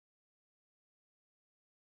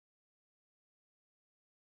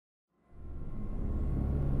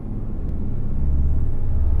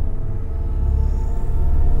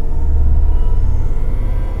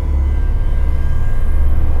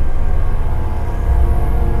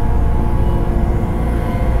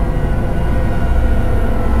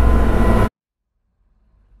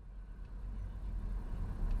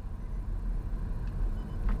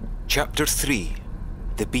Chapter 3.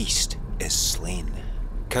 The Beast is Slain.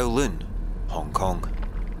 Kowloon, Hong Kong.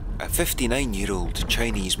 A 59-year-old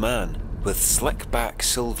Chinese man with slick-back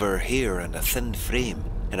silver hair and a thin frame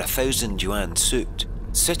in a 1,000-yuan suit,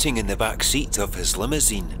 sitting in the back seat of his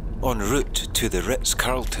limousine en route to the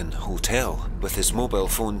Ritz-Carlton Hotel with his mobile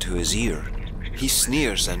phone to his ear. He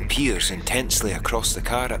sneers and peers intensely across the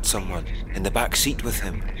car at someone in the back seat with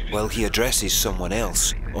him while he addresses someone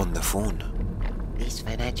else on the phone. These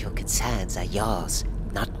financial concerns are yours,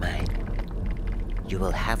 not mine. You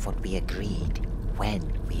will have what we agreed,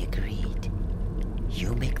 when we agreed.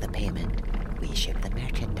 You make the payment, we ship the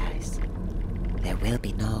merchandise. There will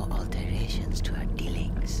be no alterations to our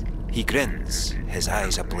dealings. He grins, his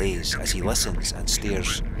eyes ablaze as he listens and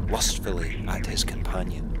stares lustfully at his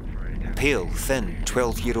companion. A pale, thin,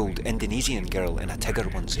 12-year-old Indonesian girl in a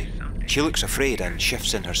Tigger onesie. She looks afraid and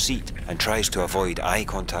shifts in her seat and tries to avoid eye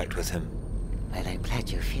contact with him. Well, I'm glad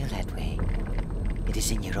you feel that way. It is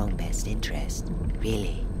in your own best interest,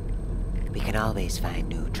 really. We can always find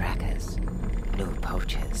new trackers, new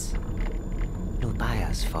poachers, new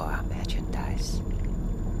buyers for our merchandise.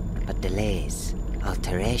 But delays,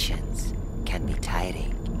 alterations, can be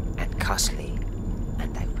tiring and costly,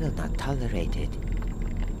 and I will not tolerate it.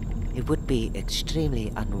 It would be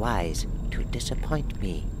extremely unwise to disappoint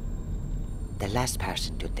me. The last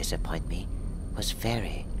person to disappoint me was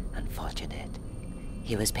very unfortunate.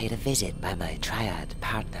 He was paid a visit by my triad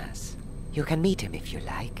partners. You can meet him if you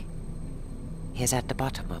like. He is at the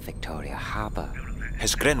bottom of Victoria Harbour.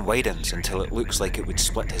 His grin widens until it looks like it would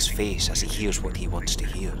split his face as he hears what he wants to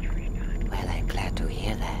hear. Well, I'm glad to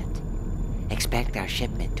hear that. Expect our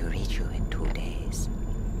shipment to reach you in 2 days.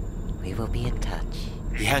 We will be in touch.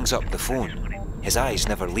 He hangs up the phone, his eyes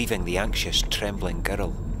never leaving the anxious, trembling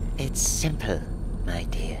girl. It's simple, my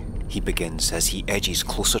dear. He begins as he edges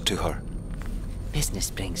closer to her.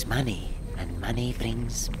 Business brings money, and money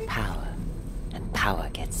brings power. And power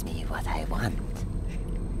gets me what I want.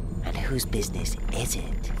 And whose business is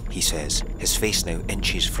it? He says, his face now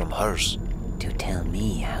inches from hers. To tell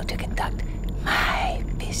me how to conduct my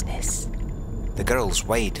business. The girl's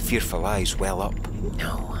wide, fearful eyes well up.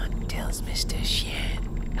 No one tells Mr.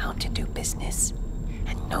 Xian how to do business,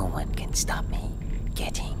 and no one can stop me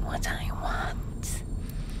getting what I want.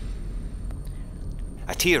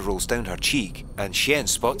 A tear rolls down her cheek, and Xian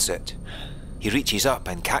spots it. He reaches up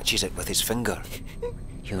and catches it with his finger.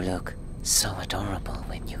 You look so adorable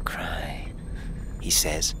when you cry, he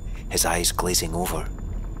says, his eyes glazing over.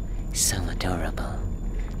 So adorable,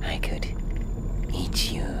 I could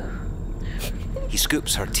eat you. He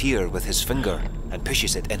scoops her tear with his finger and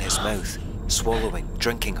pushes it in his mouth, swallowing,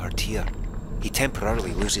 drinking her tear. He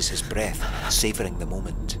temporarily loses his breath, savouring the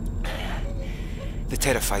moment. The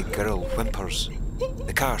terrified girl whimpers.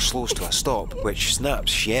 The car slows to a stop, which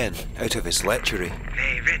snaps Xian out of his lechery.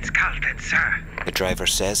 The Ritz-Carlton, sir. The driver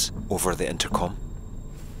says, over the intercom.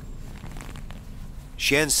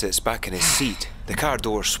 Xian sits back in his seat. The car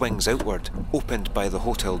door swings outward, opened by the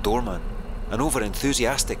hotel doorman. An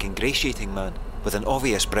over-enthusiastic, ingratiating man, with an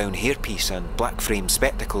obvious brown hairpiece and black-framed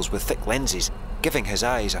spectacles with thick lenses, giving his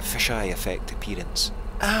eyes a fisheye effect appearance.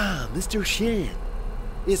 Ah, Mr. Xian.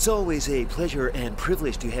 It's always a pleasure and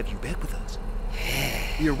privilege to have you back with us.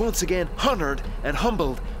 You're once again honored and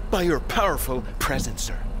humbled by your powerful presence,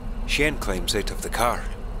 sir. Xian climbs out of the car.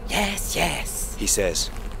 Yes, yes. He says,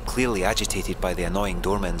 clearly agitated by the annoying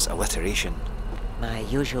doorman's alliteration. My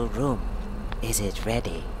usual room. Is it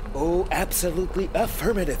ready? Oh, absolutely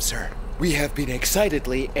affirmative, sir. We have been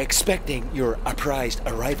excitedly expecting your apprised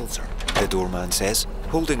arrival, sir. The doorman says,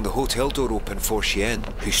 holding the hotel door open for Xian,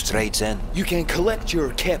 who strides in. You can collect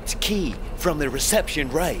your kept key from the reception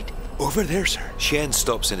right over there, sir. Xian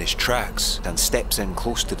stops in his tracks and steps in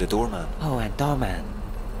close to the doorman. Oh, and doorman,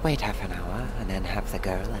 wait half an hour and then have the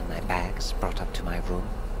girl and my bags brought up to my room.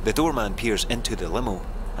 The doorman peers into the limo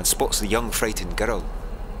and spots the young frightened girl,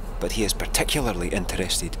 but he is particularly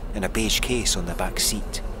interested in a beige case on the back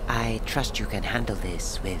seat. I trust you can handle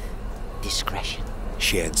this with discretion,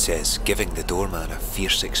 Xian says, giving the doorman a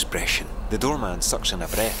fierce expression. The doorman sucks in a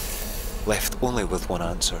breath, left only with one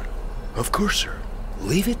answer. Of course, sir.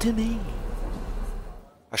 Leave it to me.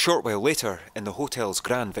 A short while later, in the hotel's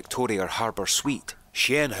Grand Victoria Harbour suite,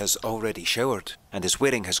 Xian has already showered and is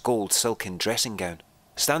wearing his gold silken dressing gown.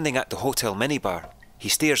 Standing at the hotel minibar, he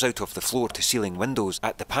stares out of the floor-to-ceiling windows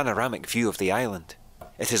at the panoramic view of the island.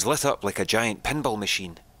 It is lit up like a giant pinball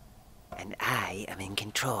machine. And I am in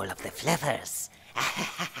control of the flippers.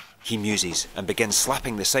 He muses and begins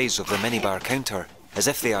slapping the sides of the minibar counter as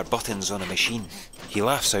if they are buttons on a machine. He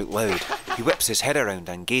laughs out loud. He whips his head around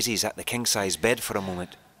and gazes at the king-size bed for a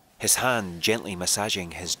moment. his hand gently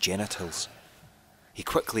massaging his genitals. He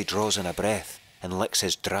quickly draws in a breath and licks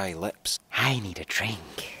his dry lips. I need a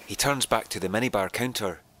drink. He turns back to the minibar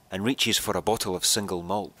counter and reaches for a bottle of single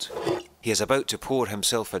malt. He is about to pour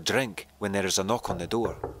himself a drink when there is a knock on the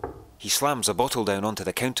door. He slams the bottle down onto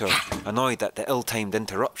the counter, annoyed that the ill-timed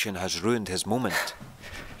interruption has ruined his moment.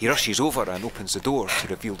 He rushes over and opens the door to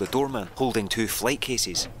reveal the doorman holding 2 flight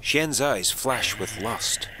cases. Xian's eyes flash with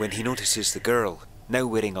lust when he notices the girl, now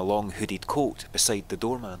wearing a long hooded coat, beside the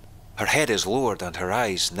doorman. Her head is lowered and her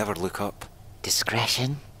eyes never look up.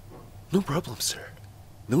 Discretion? No problem, sir.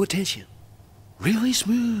 No attention. Really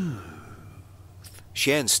smooth.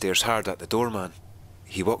 Xian stares hard at the doorman.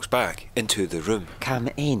 He walks back into the room. Come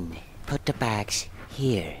in. Put the bags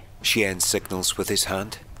here. Xian signals with his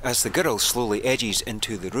hand. As the girl slowly edges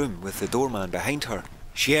into the room with the doorman behind her,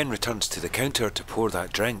 Xian returns to the counter to pour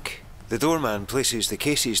that drink. The doorman places the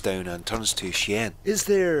cases down and turns to Xian. Is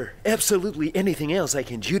there absolutely anything else I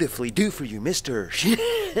can dutifully do for you, Mr.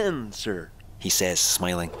 Xian, sir? He says,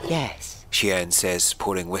 smiling. Yes. Xian says,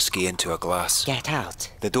 pouring whiskey into a glass. Get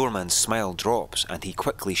out. The doorman's smile drops and he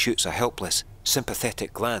quickly shoots a helpless,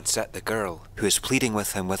 sympathetic glance at the girl, who is pleading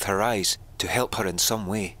with him with her eyes to help her in some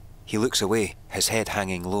way. He looks away, his head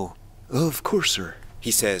hanging low. Of course, sir.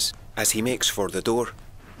 He says, as he makes for the door.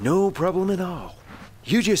 No problem at all.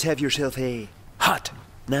 You just have yourself a hot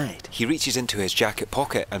night. He reaches into his jacket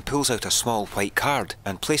pocket and pulls out a small white card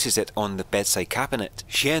and places it on the bedside cabinet.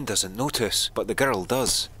 Xian doesn't notice, but the girl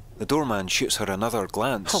does. The doorman shoots her another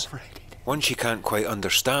glance. All right. One she can't quite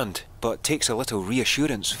understand, but takes a little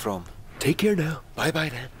reassurance from. Take care now. Bye-bye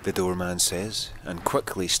then. The doorman says, and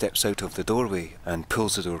quickly steps out of the doorway and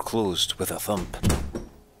pulls the door closed with a thump.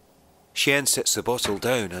 Xian sets the bottle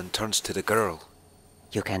down and turns to the girl.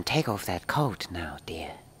 You can take off that coat now,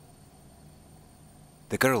 dear.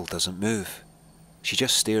 The girl doesn't move. She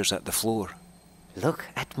just stares at the floor. Look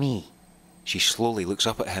at me. She slowly looks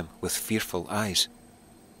up at him with fearful eyes.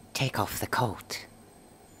 Take off the coat.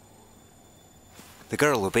 The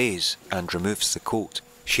girl obeys and removes the coat.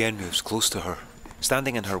 Xian moves close to her.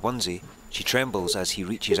 Standing in her onesie, she trembles as he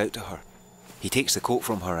reaches out to her. He takes the coat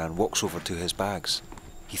from her and walks over to his bags.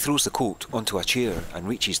 He throws the coat onto a chair and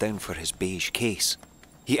reaches down for his beige case.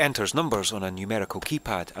 He enters numbers on a numerical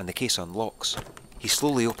keypad and the case unlocks. He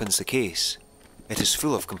slowly opens the case. It is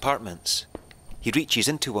full of compartments. He reaches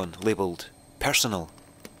into one labelled Personal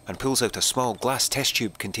and pulls out a small glass test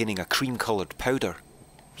tube containing a cream-coloured powder.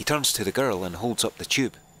 He turns to the girl and holds up the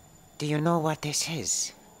tube. Do you know what this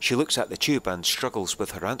is? She looks at the tube and struggles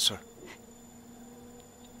with her answer.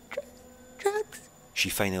 Drugs. She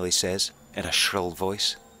finally says, in a shrill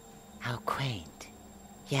voice. How quaint.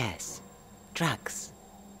 Yes, drugs.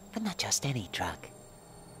 But not just any drug.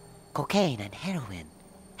 Cocaine and heroin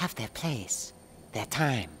have their place, their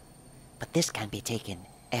time. But this can be taken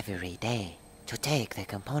every day. To take the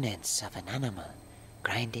components of an animal,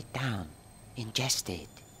 grind it down, ingest it.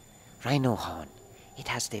 Rhino horn, it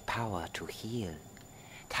has the power to heal.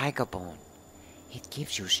 Tiger bone, it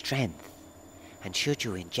gives you strength. And should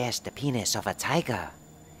you ingest the penis of a tiger,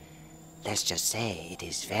 let's just say it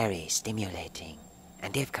is very stimulating.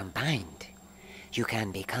 And if combined, you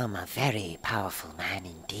can become a very powerful man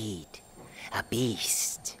indeed. A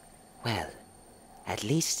beast. Well, at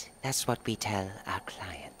least that's what we tell our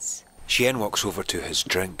clients. Xian walks over to his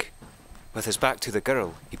drink. With his back to the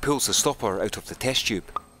girl, he pulls the stopper out of the test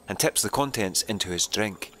tube and tips the contents into his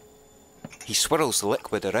drink. He swirls the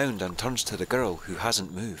liquid around and turns to the girl, who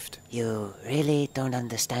hasn't moved. You really don't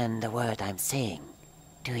understand the word I'm saying,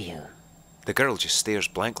 do you? The girl just stares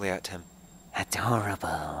blankly at him.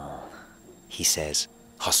 Adorable, he says,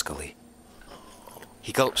 huskily.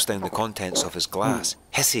 He gulps down the contents of his glass,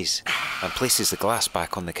 hisses, and places the glass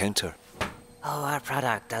back on the counter. Oh, our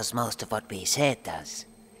product does most of what we say it does.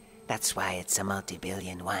 That's why it's a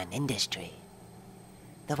multi-billion wine industry.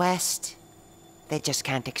 The West, they just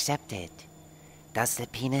can't accept it. Does the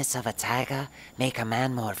penis of a tiger make a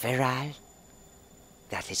man more virile?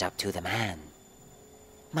 That is up to the man.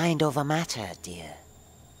 Mind over matter, dear.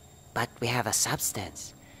 But we have a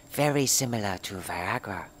substance, very similar to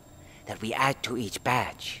Viagra, that we add to each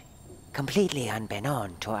batch, completely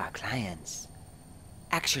unbeknown to our clients.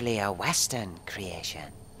 Actually a Western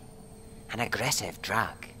creation. An aggressive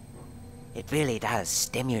drug. It really does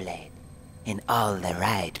stimulate in all the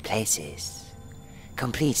right places.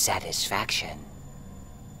 Complete satisfaction.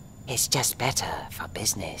 It's just better for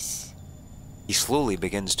business. He slowly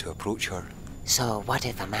begins to approach her. So what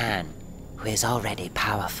if a man who is already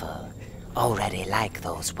powerful, already like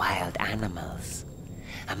those wild animals,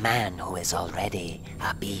 a man who is already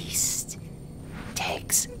a beast,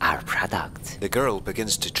 takes our product. The girl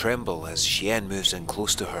begins to tremble as Chien moves in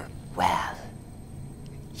close to her. Well,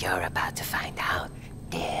 you're about to find out,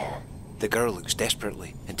 dear. The girl looks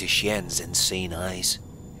desperately into Chien's insane eyes.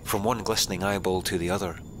 From one glistening eyeball to the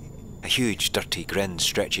other, a huge dirty grin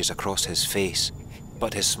stretches across his face,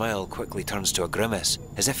 but his smile quickly turns to a grimace,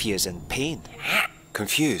 as if he is in pain.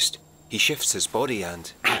 Confused, he shifts his body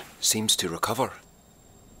and seems to recover.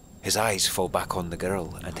 His eyes fall back on the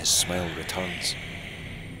girl and his smile returns.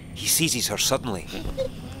 He seizes her suddenly.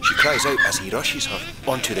 She cries out as he rushes her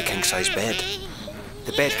onto the king-size bed.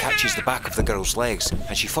 The bed catches the back of the girl's legs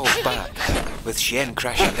and she falls back, with Chien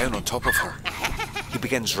crashing down on top of her. He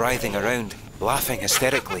begins writhing around, laughing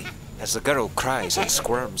hysterically, as the girl cries and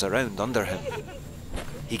squirms around under him.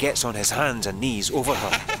 He gets on his hands and knees over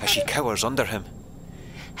her as she cowers under him.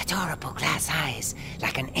 Adorable glass eyes,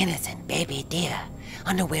 like an innocent baby deer,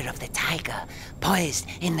 unaware of the tiger, poised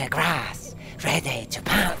in the grass, ready to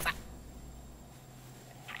pounce.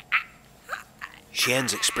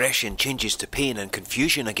 Chien's expression changes to pain and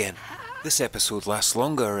confusion again. This episode lasts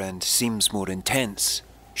longer and seems more intense.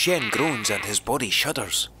 Chien groans and his body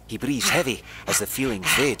shudders. He breathes heavy as the feeling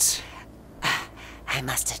fades. I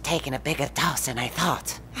must have taken a bigger dose than I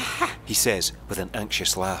thought. He says with an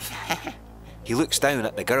anxious laugh. He looks down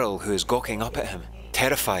at the girl who is gawking up at him,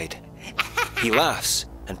 terrified. He laughs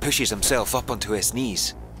and pushes himself up onto his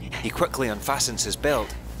knees. He quickly unfastens his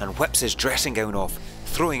belt and whips his dressing gown off,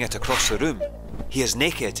 throwing it across the room. He is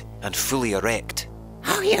naked and fully erect.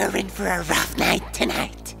 Oh, you're in for a rough night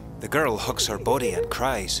tonight. The girl hugs her body and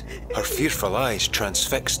cries, her fearful eyes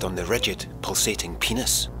transfixed on the rigid, pulsating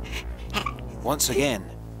penis. Once again,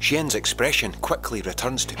 Chien's expression quickly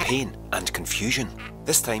returns to pain and confusion.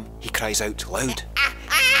 This time, he cries out loud.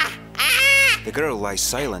 The girl lies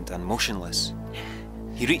silent and motionless.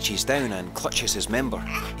 He reaches down and clutches his member.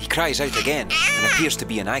 He cries out again and appears to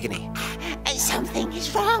be in agony. Something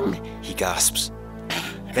is wrong. He gasps.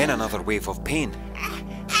 Then another wave of pain.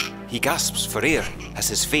 He gasps for air as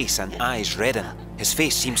his face and eyes redden. His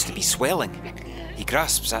face seems to be swelling. He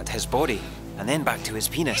grasps at his body and then back to his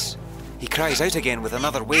penis. He cries out again with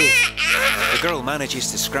another wave. The girl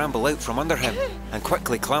manages to scramble out from under him and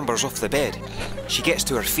quickly clambers off the bed. She gets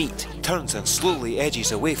to her feet, turns and slowly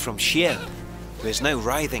edges away from Chien, who is now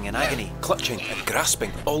writhing in agony, clutching and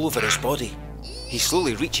grasping all over his body. He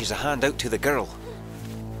slowly reaches a hand out to the girl.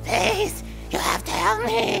 Please, you have to help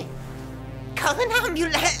me. Call an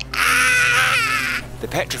ambulance. The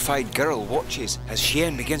petrified girl watches as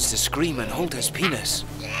Chien begins to scream and hold his penis.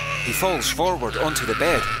 He falls forward onto the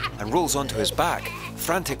bed and rolls onto his back,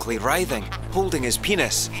 frantically writhing, holding his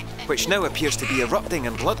penis, which now appears to be erupting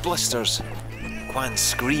in blood blisters. Kwan's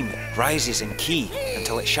scream rises in key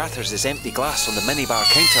until it shatters his empty glass on the minibar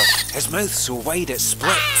counter, his mouth so wide it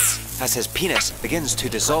splits as his penis begins to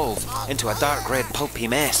dissolve into a dark red pulpy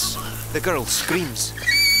mess. The girl screams,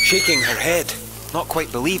 shaking her head, not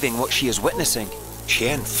quite believing what she is witnessing.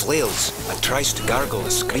 Chien flails and tries to gargle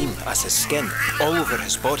a scream as his skin, all over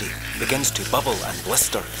his body, begins to bubble and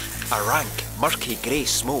blister. A rank, murky grey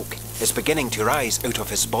smoke is beginning to rise out of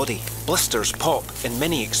his body. Blisters pop in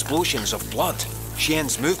many explosions of blood.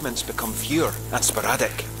 Chien's movements become fewer and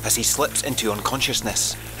sporadic as he slips into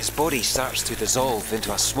unconsciousness. His body starts to dissolve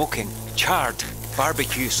into a smoking, charred,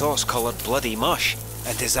 barbecue sauce-coloured bloody mush,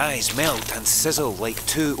 and his eyes melt and sizzle like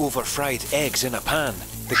two over-fried eggs in a pan.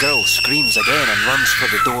 The girl screams again and runs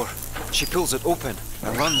for the door. She pulls it open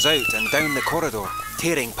and runs out and down the corridor,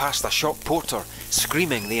 tearing past a shop porter,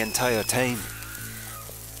 screaming the entire time.